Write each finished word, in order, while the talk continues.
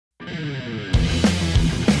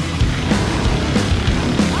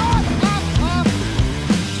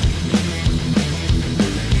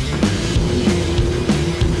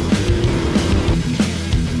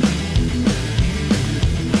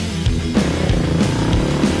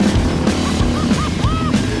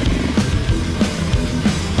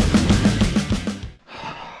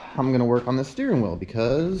work on the steering wheel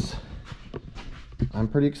because I'm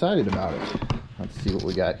pretty excited about it. Let's see what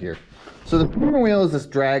we got here. So the steering wheel is this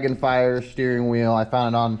Dragonfire steering wheel. I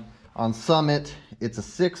found it on Summit. It's a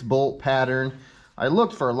 6-bolt pattern. I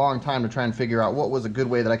looked for a long time to try and figure out what was a good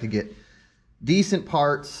way that I could get decent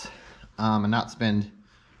parts and not spend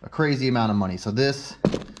a crazy amount of money. So this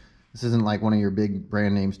isn't like one of your big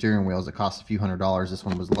brand name steering wheels that costs a few $100s. This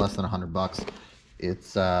one was less than $100.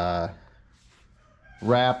 It's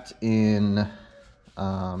wrapped in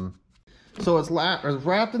so it's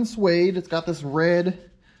wrapped in suede. It's got this red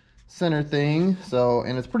center thing, so,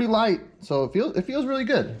 and it's pretty light, so it feels really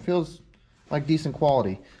good. It feels like decent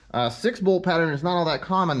quality. 6-bolt pattern is not all that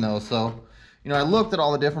common though, so you know, I looked at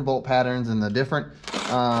all the different bolt patterns and the different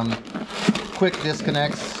quick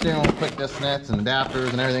disconnects, steering wheel quick disconnects and adapters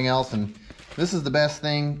and everything else, and this is the best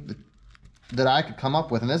thing that I could come up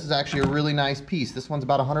with. And this is actually a really nice piece. This one's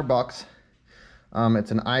about $100.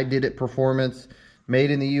 It's an I Did It performance,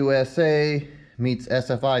 made in the USA, meets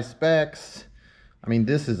SFI specs. I mean,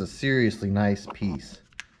 this is a seriously nice piece.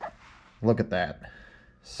 Look at that.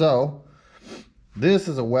 So this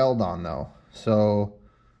is a weld on though. So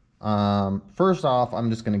first off, I'm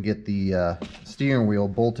just going to get the steering wheel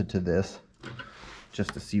bolted to this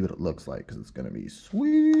just to see what it looks like, because it's going to be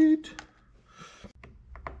sweet.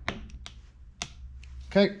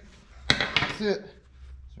 Okay, that's it.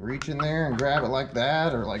 So reach in there and grab it like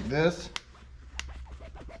that or like this.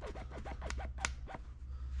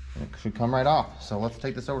 And it should come right off. So let's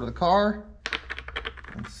take this over to the car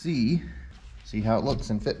and see how it looks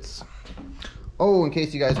and fits. Oh, in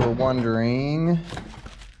case you guys were wondering,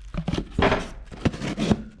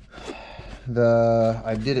 the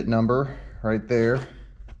I Did It number right there.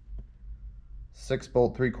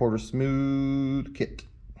 6-bolt 3/4 smooth kit.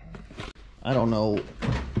 I don't know,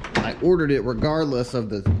 I ordered it regardless of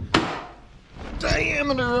the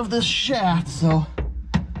diameter of this shaft, so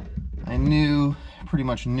I pretty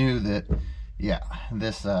much knew that, yeah,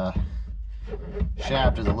 this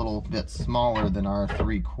shaft is a little bit smaller than our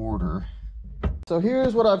 3/4. So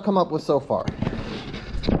here's what I've come up with so far.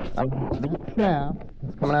 This shaft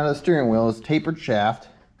that's coming out of the steering wheel is tapered shaft,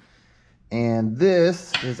 and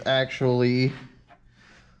this is actually,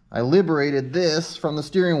 I liberated this from the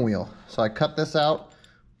steering wheel. So I cut this out.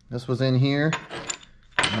 This was in here.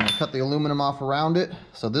 And I cut the aluminum off around it.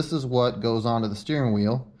 So this is what goes onto the steering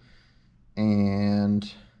wheel. And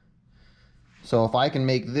so if I can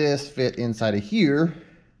make this fit inside of here,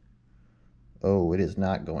 oh, it is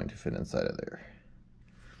not going to fit inside of there.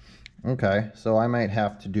 Okay, so I might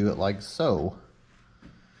have to do it like so.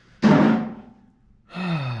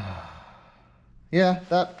 Yeah,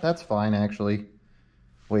 that's fine actually.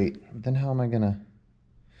 Wait, then how am I gonna?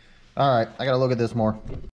 All right, I gotta look at this more.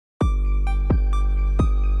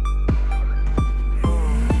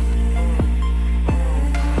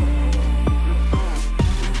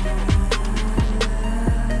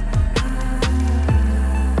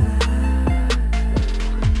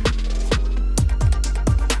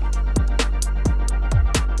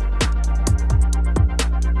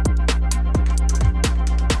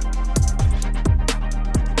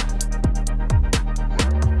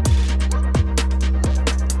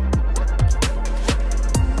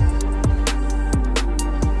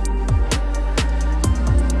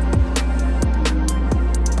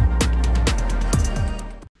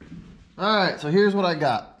 Alright, so here's what I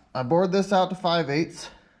got. I bored this out to 5/8.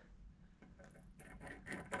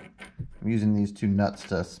 I'm using these 2 nuts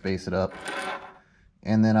to space it up.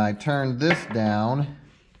 And then I turned this down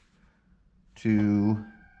to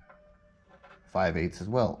 5/8 as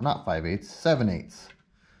well. Not 5/8, 7/8.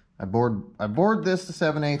 I bored this to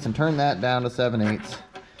 7/8 and turned that down to 7/8.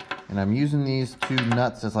 And I'm using these 2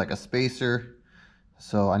 nuts as like a spacer.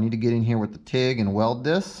 So I need to get in here with the TIG and weld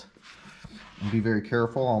this. And be very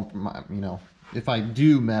careful. You know, if I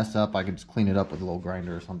do mess up, I could just clean it up with a little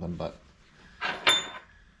grinder or something, but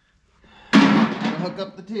I'm gonna hook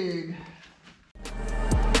up the TIG.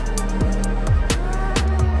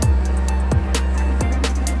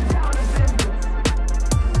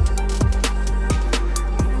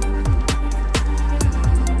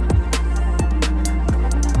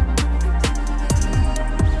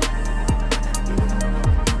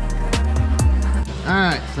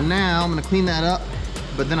 Alright, so now I'm going to clean that up,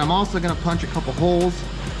 but then I'm also going to punch a couple holes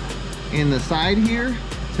in the side here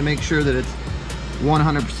to make sure that it's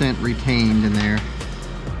 100% retained in there.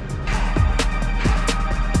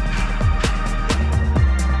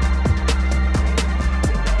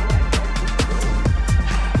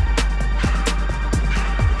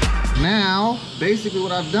 Now, basically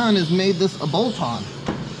what I've done is made this a bolt-on.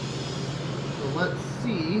 So let's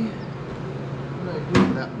see What did I do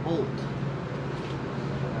with that bolt?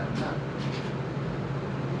 That nut.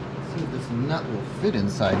 Let's see if this nut will fit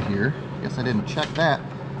inside here. Guess I didn't check that,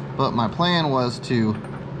 but my plan was to,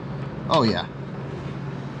 oh yeah.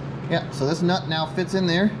 Yeah, so this nut now fits in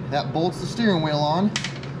there. That bolts the steering wheel on,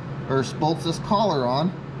 or bolts this collar on,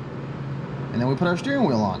 and then we put our steering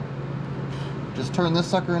wheel on. Just turn this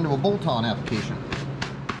sucker into a bolt-on application.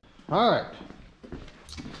 Alright.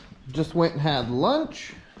 Just went and had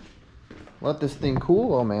lunch. Let this thing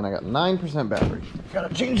cool. Oh man, I got 9% battery.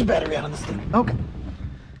 Gotta change the battery out of this thing. Okay.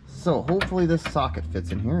 So hopefully this socket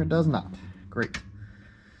fits in here. It does not. Great.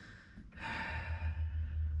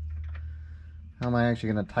 How am I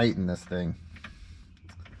actually gonna tighten this thing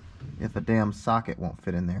if a damn socket won't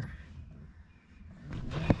fit in there?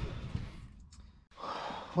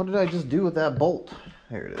 What did I just do with that bolt?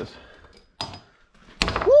 There it is.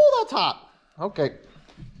 Woo, that's hot. Okay.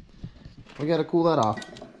 We gotta cool that off.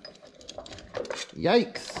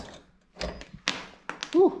 Yikes.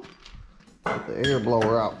 Whew. Get the air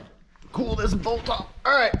blower out. Cool this bolt off.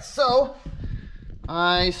 Alright, so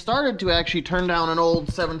I started to actually turn down an old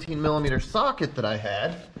 17mm socket that I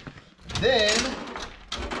had. Then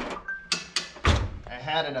I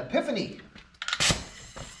had an epiphany.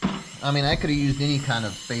 I mean, I could have used any kind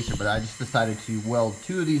of spacer, but I just decided to weld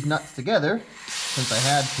two of these nuts together since I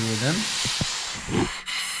had two of them.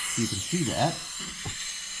 So you can see that.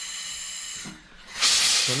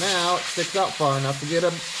 So now it sticks out far enough to get a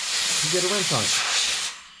wrench on it.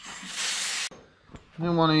 I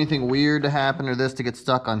didn't want anything weird to happen or this to get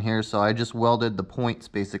stuck on here, so I just welded the points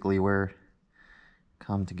basically where it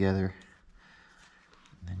come together.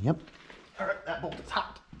 And then, yep. All right, that bolt is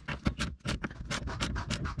hot.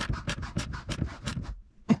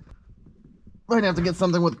 Might have to get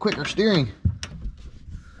something with quicker steering.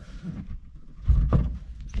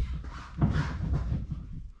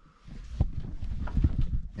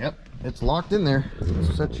 Yep, it's locked in there.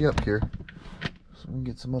 Let's set you up here so we can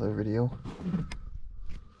get some other video.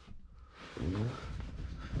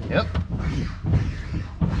 Yep.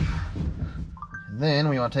 And then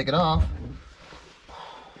we want to take it off.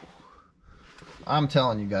 I'm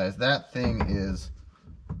telling you guys, that thing is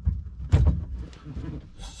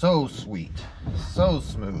so sweet, so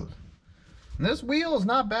smooth. And this wheel is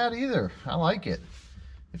not bad either. I like it.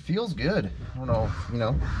 It feels good. I don't know, you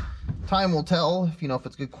know, time will tell if, you know, if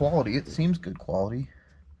it's good quality. It seems good quality.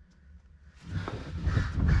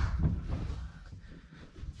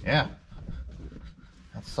 Yeah.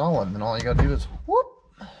 That's solid. And then all you gotta do is whoop.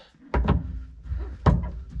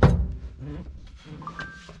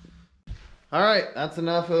 All right, that's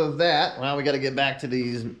enough of that. Now we got to get back to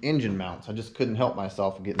these engine mounts. I just couldn't help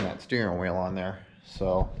myself getting that steering wheel on there.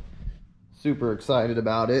 So, super excited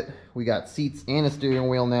about it. We got seats and a steering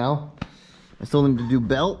wheel now. I still need to do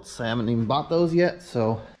belts. I haven't even bought those yet,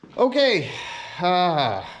 so. Okay,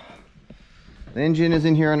 the engine is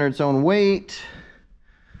in here under its own weight.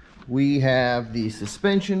 We have the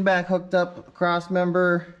suspension back hooked up cross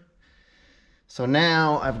member. So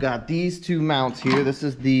now I've got these two mounts here. This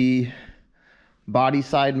is the body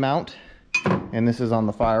side mount, and this is on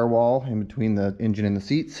the firewall in between the engine and the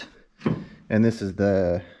seats. And this is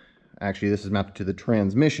the, actually this is mounted to the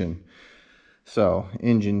transmission. So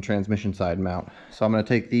engine transmission side mount. So I'm going to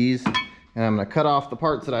take these and I'm going to cut off the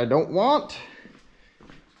parts that I don't want,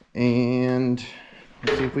 and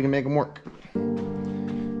let's see if we can make them work.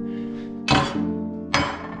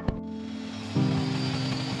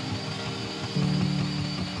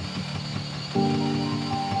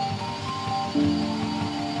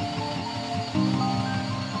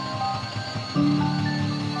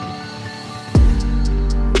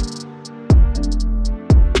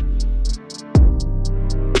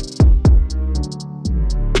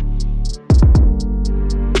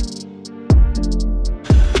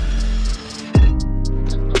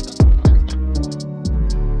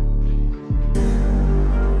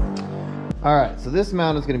 Alright, so this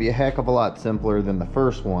mount is going to be a heck of a lot simpler than the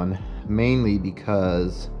first one, mainly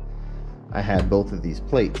because I had both of these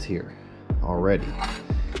plates here already.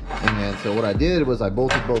 And so what I did was I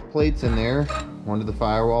bolted both plates in there, one to the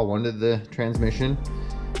firewall, one to the transmission,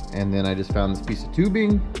 and then I just found this piece of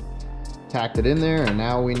tubing, tacked it in there, and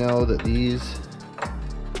now we know that these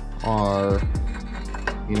are,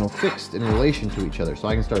 you know, fixed in relation to each other. So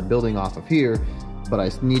I can start building off of here, but I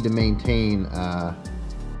need to maintain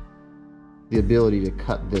the ability to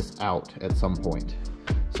cut this out at some point.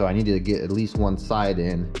 So I need to get at least one side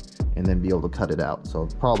in and then be able to cut it out. So I'm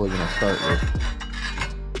probably going to start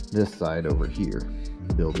with this side over here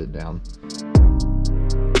and build it down.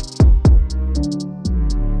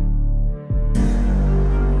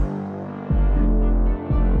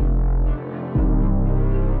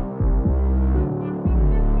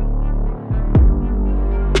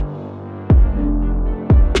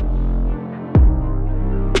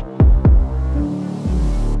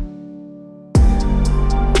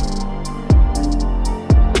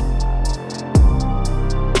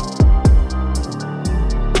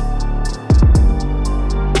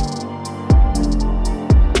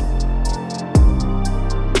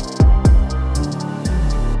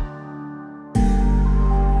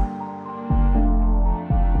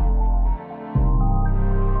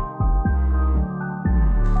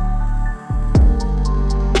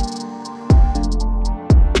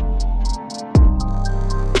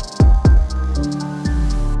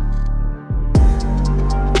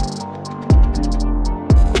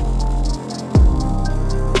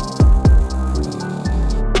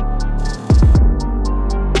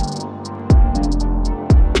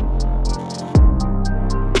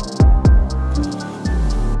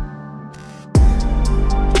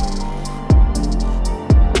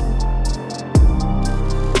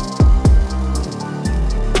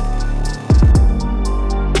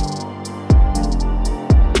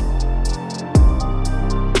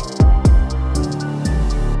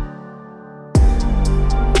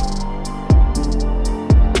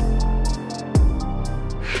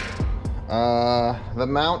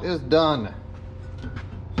 is done.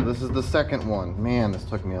 So this is the second one. Man, this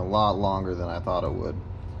took me a lot longer than I thought it would.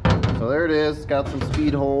 So there it is. It's got some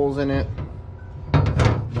speed holes in it.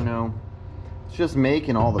 You know, it's just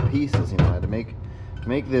making all the pieces. You know, I had to make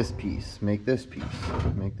this piece, make this piece,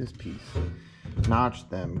 make this piece, notch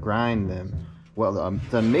them, grind them. Well,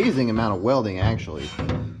 it's an amazing amount of welding actually.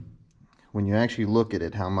 When you actually look at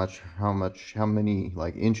it, how many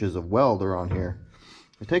like inches of weld are on here.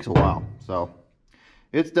 It takes a while. So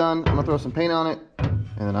it's done. I'm gonna throw some paint on it, and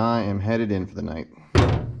then I am headed in for the night.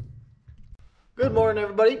 Good morning,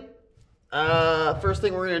 everybody. First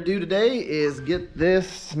thing we're gonna do today is get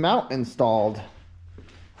this mount installed.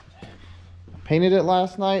 Painted it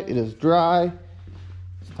last night. It is dry.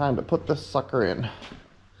 It's time to put this sucker in.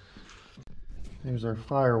 There's our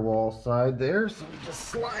firewall side there. So we just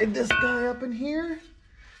slide this guy up in here.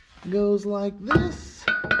 Goes like this.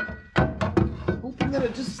 Hoping that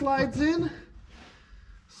it just slides in.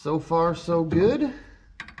 So far, so good.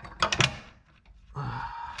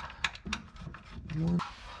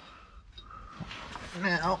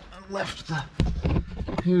 Now, I left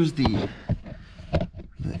here's the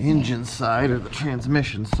engine side, or the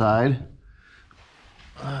transmission side.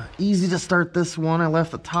 Easy to start this one. I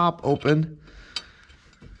left the top open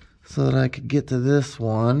so that I could get to this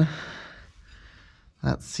one.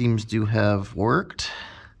 That seems to have worked.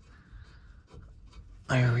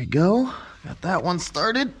 There we go. Got that one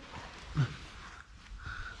started.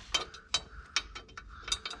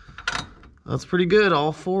 That's pretty good,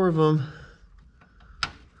 all four of them.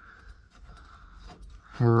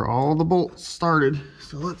 Or all the bolts started.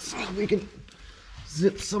 So let's see if we can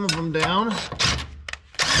zip some of them down.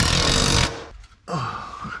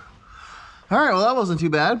 Oh. All right, well that wasn't too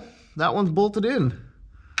bad. That one's bolted in.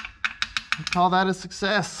 I call that a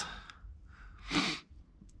success.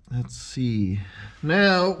 Let's see.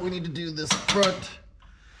 Now we need to do this front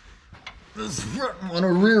one,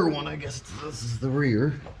 or rear one, I guess. This is the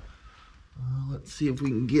rear. Let's see if we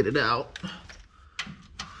can get it out.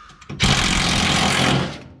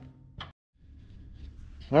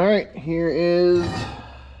 All right, here is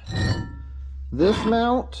this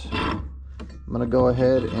mount. I'm gonna go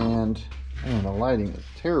ahead and, man, the lighting is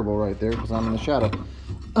terrible right there because I'm in the shadow.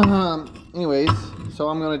 Anyways, so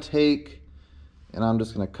I'm gonna take, and I'm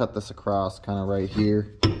just gonna cut this across kind of right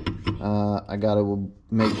here. I gotta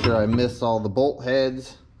make sure I miss all the bolt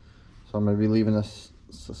heads. So I'm gonna be leaving a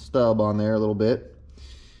stub on there a little bit.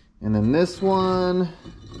 And then this one,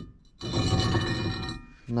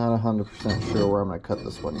 not 100% sure where I'm gonna cut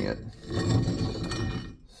this one yet.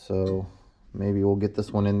 So maybe we'll get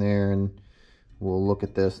this one in there and we'll look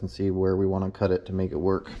at this and see where we want to cut it to make it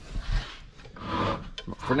work.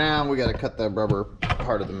 But for now, we got to cut that rubber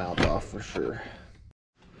part of the mount off for sure.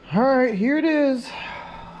 All right, here it is.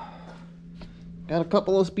 Got a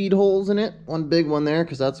couple of speed holes in it. One big one there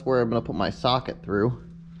because that's where I'm gonna put my socket through,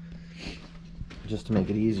 just to make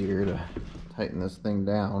it easier to tighten this thing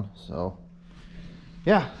down. So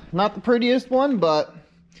yeah, not the prettiest one, but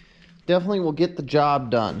definitely will get the job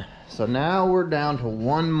done. So now we're down to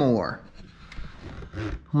one more.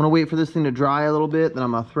 I'm gonna wait for this thing to dry a little bit, then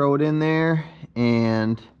I'm gonna throw it in there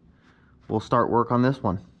and we'll start work on this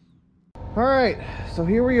one. All right, so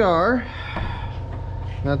here we are.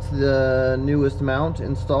 That's the newest mount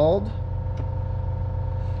installed.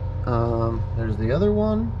 There's the other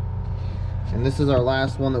one. And this is our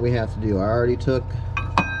last one that we have to do. I already took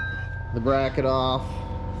the bracket off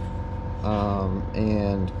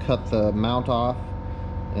and cut the mount off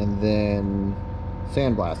and then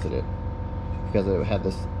sandblasted it because it had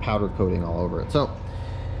this powder coating all over it. So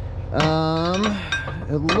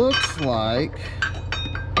it looks like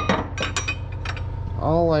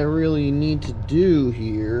all I really need to do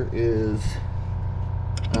here is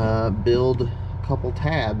build a couple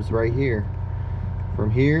tabs right here, from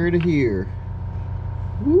here to here.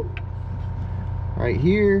 Whoop. Right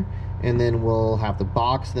here, and then we'll have to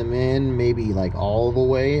box them in, maybe like all the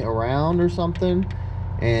way around or something.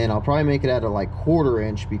 And I'll probably make it at a like 1/4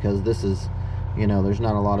 inch because this is, you know, there's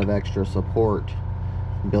not a lot of extra support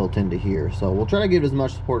built into here. So we'll try to give as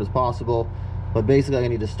much support as possible, but basically I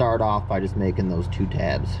need to start off by just making those 2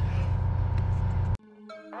 tabs.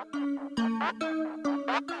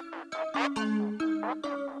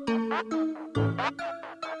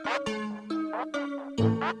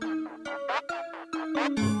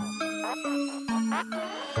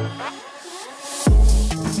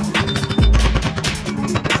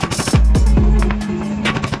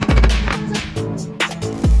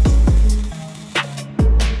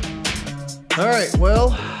 All right,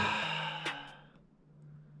 well,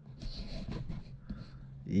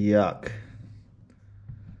 yuck.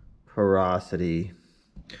 Porosity.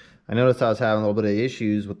 I noticed I was having a little bit of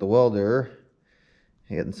issues with the welder,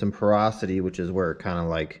 getting some porosity, which is where it kind of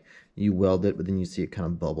like you weld it, but then you see it kind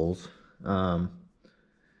of bubbles. And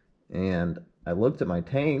I looked at my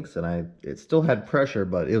tanks, and it still had pressure,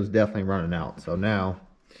 but it was definitely running out. So now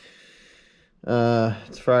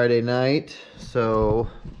it's Friday night, so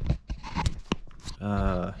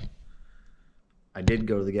I did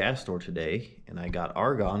go to the gas store today, and I got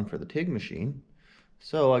argon for the TIG machine.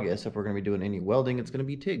 So I guess if we're going to be doing any welding, it's going to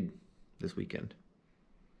be TIG this weekend.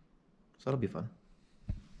 So that'll be fun.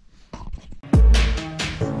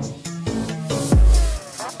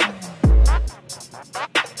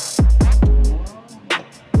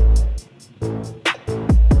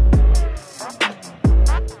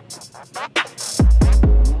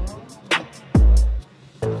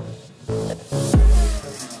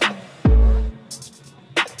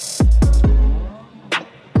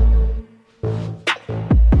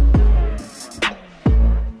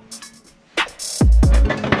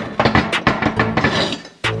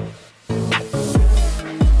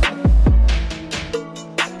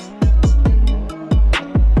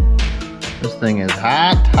 Thing is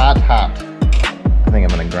hot. I think I'm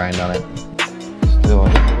gonna grind on it. Still a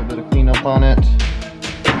little bit of cleanup on it.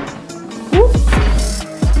 Woo.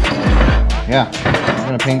 Yeah, I'm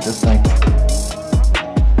gonna paint this thing.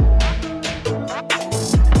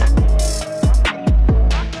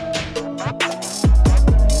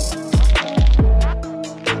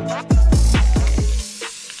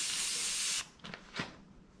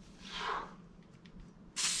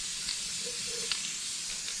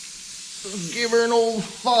 Give her an old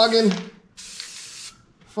fogger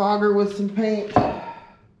with some paint.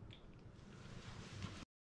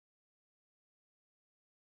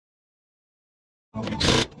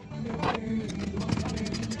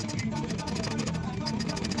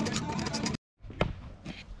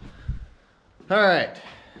 All right,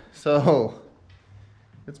 so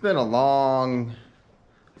it's been a long,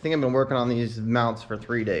 I think I've been working on these mounts for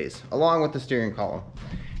 3 days, along with the steering column.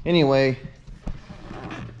 Anyway,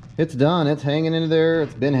 it's done. It's hanging in there.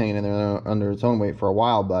 It's been hanging in there under its own weight for a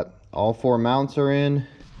while, but all 4 mounts are in.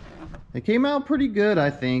 They came out pretty good,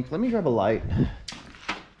 I think. Let me grab a light.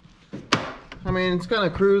 I mean, it's kind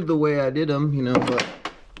of crude the way I did them, you know, but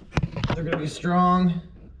they're going to be strong.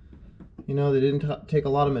 You know, they didn't take a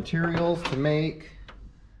lot of materials to make.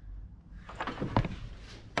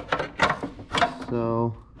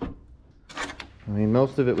 So, I mean,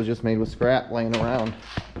 most of it was just made with scrap laying around.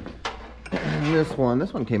 And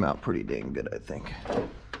this one came out pretty dang good, I think.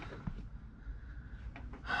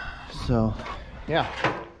 So, yeah.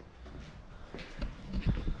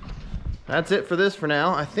 That's it for this for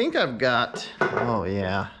now. I think I've got, oh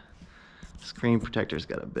yeah, screen protector's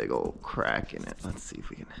got a big old crack in it. Let's see if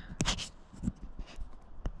we can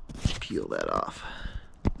peel that off.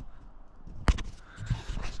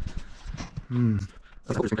 That's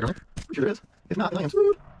a screen protector. I'm sure it is. If not, I am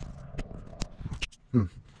screwed.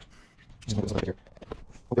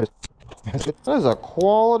 That is a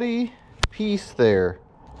quality piece there.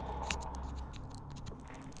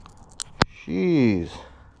 Jeez.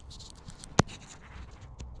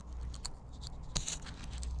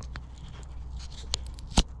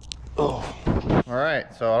 Oh. All right,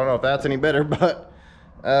 so I don't know if that's any better, but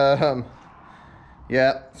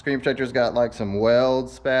yeah, screen protector's got like some weld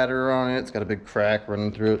spatter on it. It's got a big crack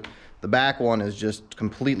running through it. The back one is just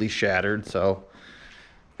completely shattered, so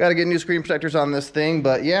got to get new screen protectors on this thing.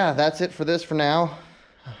 But yeah, that's it for this for now.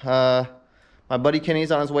 My buddy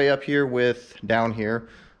Kenny's on his way up here down here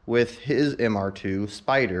with his MR2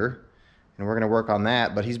 Spider, and we're gonna work on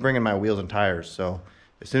that, but he's bringing my wheels and tires, so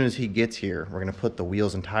as soon as he gets here, we're gonna put the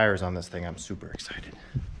wheels and tires on this thing. I'm super excited.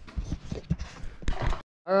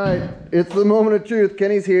 All right, it's the moment of truth.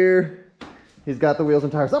 Kenny's here. He's got the wheels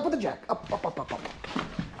and tires. Up with the jack. Up.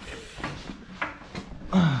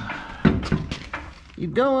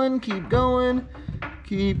 Keep going, keep going,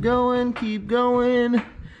 keep going, keep going.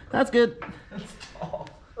 That's good. That's tall.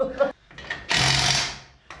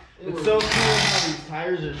 It's so cool how these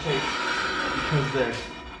tires are shaped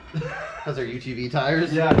Because they're UTV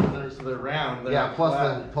tires? Yeah, so they're round. They're yeah,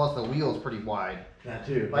 plus the wheel's pretty wide. That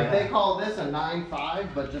too. Like they call this a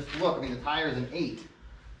 9.5, but just look, I mean the tire's an 8.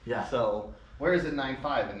 Yeah. So where is it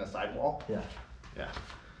 9.5 in the sidewall? Yeah. Yeah.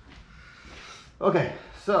 Okay,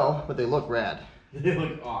 so, but they look rad. They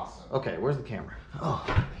look awesome. Okay, where's the camera? Oh,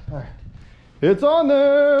 all right. It's on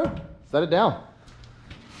there. Set it down.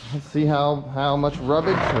 Let's see how much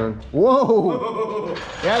rubbish or whoa.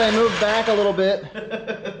 Yeah, they moved back a little bit.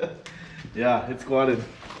 Yeah, it's squatted.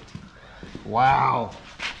 Wow.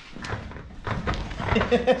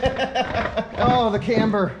 Oh, the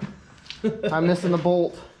camber. I'm missing the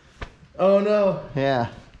bolt. Oh no. Yeah.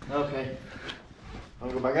 Okay.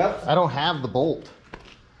 Wanna go back up? I don't have the bolt.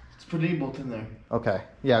 It's pretty bolt in there. Okay.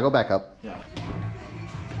 Yeah, go back up. Yeah.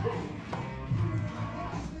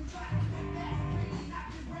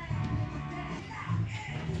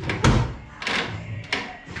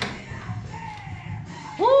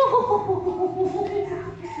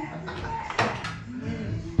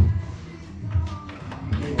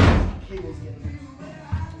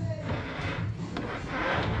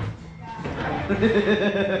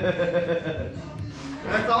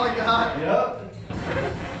 That's all I got. Yep.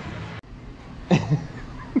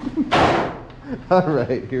 All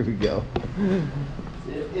right, here we go.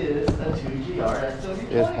 It is a 2GR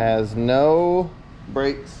SW20. It has no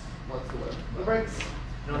brakes whatsoever. The brakes.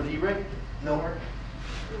 You know the e-brake? No.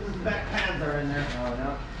 The back pads are in there. Oh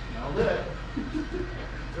no. I'll do it.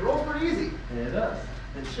 It rolls pretty easy. It does.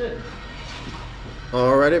 It should.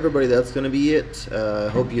 All right, everybody, that's going to be it.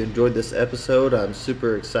 Hope you enjoyed this episode. I'm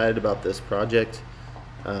super excited about this project.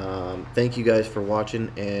 Thank you guys for watching,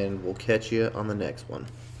 and we'll catch you on the next one.